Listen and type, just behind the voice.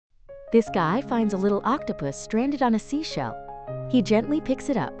This guy finds a little octopus stranded on a seashell. He gently picks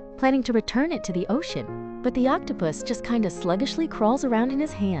it up, planning to return it to the ocean, but the octopus just kinda sluggishly crawls around in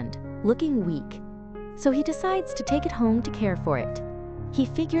his hand, looking weak. So he decides to take it home to care for it. He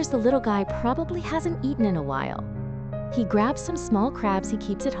figures the little guy probably hasn't eaten in a while. He grabs some small crabs he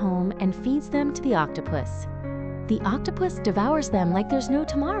keeps at home and feeds them to the octopus. The octopus devours them like there's no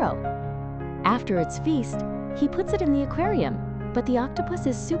tomorrow. After its feast, he puts it in the aquarium, but the octopus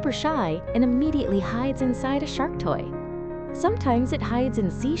is super shy and immediately hides inside a shark toy. Sometimes it hides in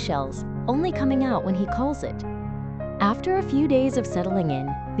seashells, only coming out when he calls it. After a few days of settling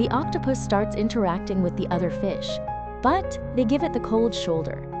in, the octopus starts interacting with the other fish, but they give it the cold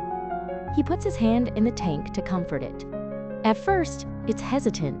shoulder. He puts his hand in the tank to comfort it. At first, it's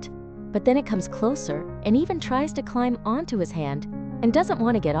hesitant, but then it comes closer and even tries to climb onto his hand and doesn't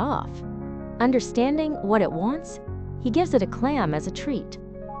want to get off. Understanding what it wants, he gives it a clam as a treat.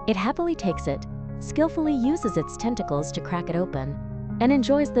 It happily takes it, skillfully uses its tentacles to crack it open, and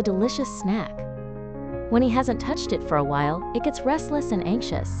enjoys the delicious snack. When he hasn't touched it for a while, it gets restless and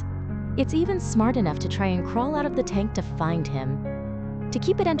anxious. It's even smart enough to try and crawl out of the tank to find him. To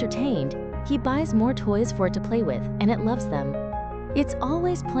keep it entertained, he buys more toys for it to play with, and it loves them. It's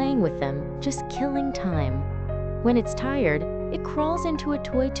always playing with them, just killing time. When it's tired, it crawls into a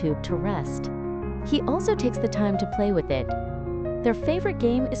toy tube to rest. He also takes the time to play with it. Their favorite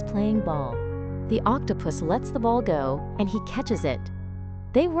game is playing ball. The octopus lets the ball go, and he catches it.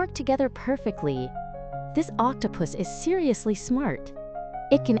 They work together perfectly. This octopus is seriously smart.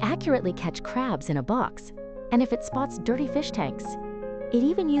 It can accurately catch crabs in a box, and if it spots dirty fish tanks, it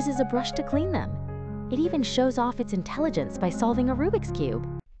even uses a brush to clean them. It even shows off its intelligence by solving a Rubik's Cube.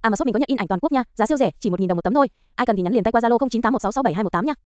 À mà shop mình có nhận in ảnh toàn quốc nha, giá siêu rẻ, chỉ 1.000 đồng một tấm thôi. Ai cần thì nhắn liền tay qua Zalo 0981667218 nha.